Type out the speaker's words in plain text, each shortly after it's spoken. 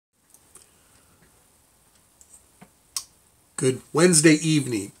Good Wednesday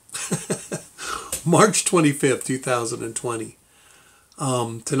evening, March 25th, 2020.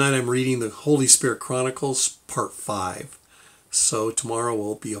 Tonight I'm reading the Holy Spirit Chronicles, Part 5. So tomorrow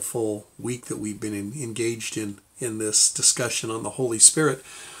will be a full week that we've been engaged in this discussion on the Holy Spirit.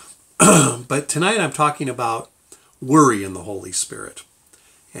 But tonight I'm talking about worry in the Holy Spirit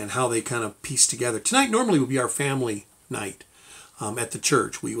and how they kind of piece together. Tonight normally would be our family night at the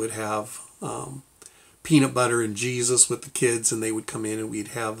church. We would have peanut butter and Jesus with the kids, and they would come in, and we'd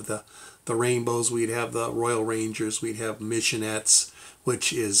have the rainbows, we'd have the Royal Rangers, we'd have missionettes,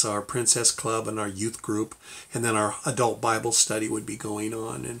 which is our Princess Club and our youth group, and then our adult Bible study would be going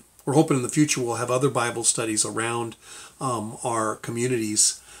on. And we're hoping in the future we'll have other Bible studies around our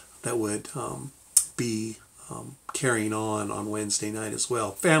communities that would be carrying on Wednesday night as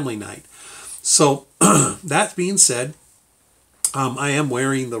well, family night. So that being said, I am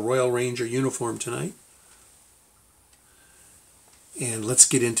wearing the Royal Ranger uniform tonight. And let's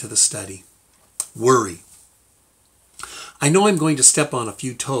get into the study. Worry. I know I'm going to step on a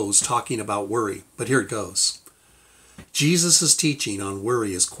few toes talking about worry, but here it goes. Jesus' teaching on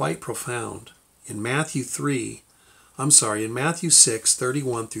worry is quite profound. In Matthew 6,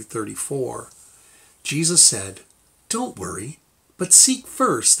 31 through 34, Jesus said, "Don't worry, but seek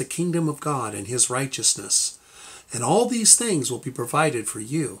first the kingdom of God and his righteousness, and all these things will be provided for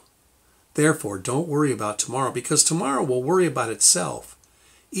you. Therefore, don't worry about tomorrow, because tomorrow will worry about itself.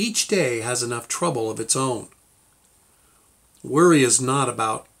 Each day has enough trouble of its own." Worry is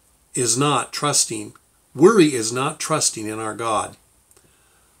not trusting in our God.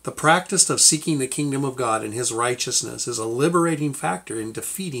 The practice of seeking the kingdom of God and his righteousness is a liberating factor in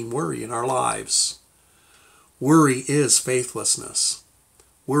defeating worry in our lives. Worry is faithlessness.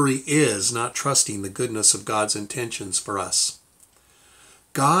 Worry is not trusting the goodness of God's intentions for us.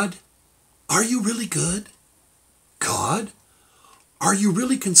 God, are you really good? God, are you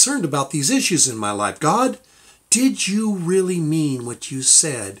really concerned about these issues in my life? God, did you really mean what you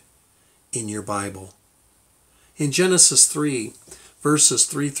said in your Bible? In Genesis 3, verses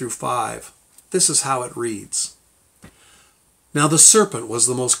 3 through 5, this is how it reads. Now the serpent was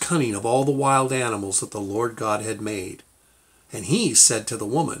the most cunning of all the wild animals that the Lord God had made. And he said to the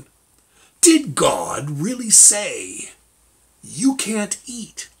woman, "Did God really say, 'You can't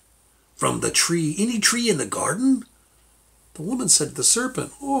eat from the tree, any tree in the garden?' The woman said to the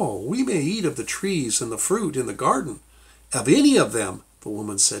serpent, 'Oh, we may eat of the trees and the fruit in the garden, of any of them,' the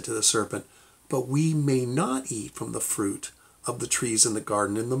woman said to the serpent, 'but we may not eat from the fruit of the trees in the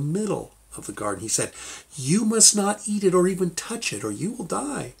garden in the middle of the garden.' He said, 'You must not eat it or even touch it, or you will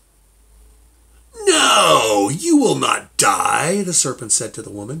die.' 'No, you will not die,' the serpent said to the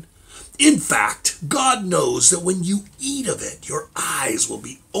woman. 'In fact, God knows that when you eat of it, your eyes will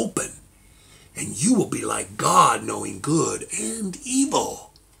be open, and you will be like God, knowing good and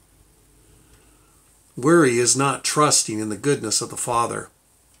evil.'" Worry is not trusting in the goodness of the Father.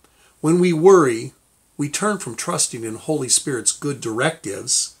 When we worry, we turn from trusting in Holy Spirit's good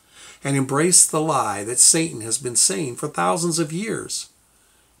directives and embrace the lie that Satan has been saying for thousands of years.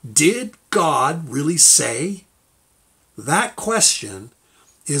 Did God really say? That question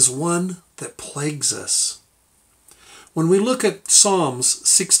is one that plagues us. When we look at Psalms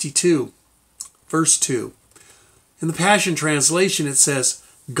 62, verse 2, in the Passion Translation it says,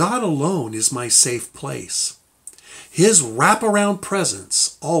 "God alone is my safe place. His wraparound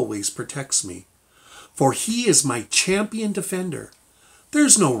presence always protects me, for he is my champion defender.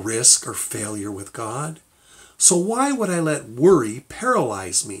 There's no risk or failure with God. So why would I let worry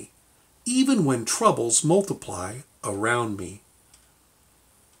paralyze me, even when troubles multiply around me?"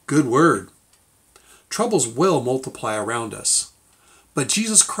 Good word. Troubles will multiply around us. But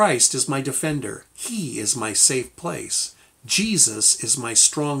Jesus Christ is my defender. He is my safe place. Jesus is my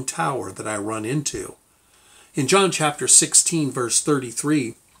strong tower that I run into. In John chapter 16, verse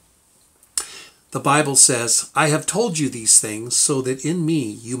 33, the Bible says, "I have told you these things so that in me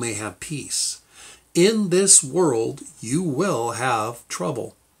you may have peace. In this world you will have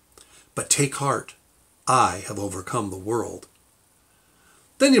trouble. But take heart, I have overcome the world."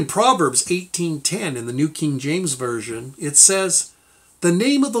 Then in Proverbs 18:10 in the New King James Version, it says, "The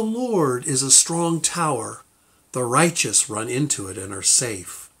name of the Lord is a strong tower. The righteous run into it and are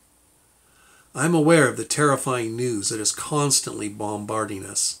safe." I'm aware of the terrifying news that is constantly bombarding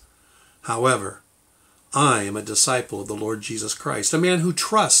us. However, I am a disciple of the Lord Jesus Christ, a man who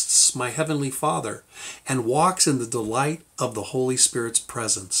trusts my Heavenly Father and walks in the delight of the Holy Spirit's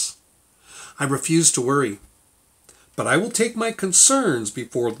presence. I refuse to worry, but I will take my concerns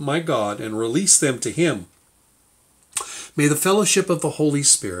before my God and release them to Him. May the fellowship of the Holy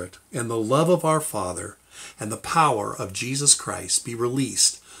Spirit and the love of our Father and the power of Jesus Christ be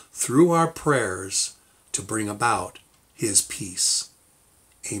released through our prayers to bring about his peace.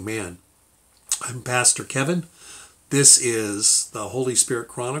 Amen. I'm Pastor Kevin. This is the Holy Spirit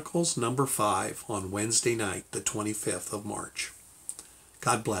Chronicles number 5 on Wednesday night, the 25th of March.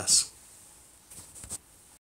 God bless.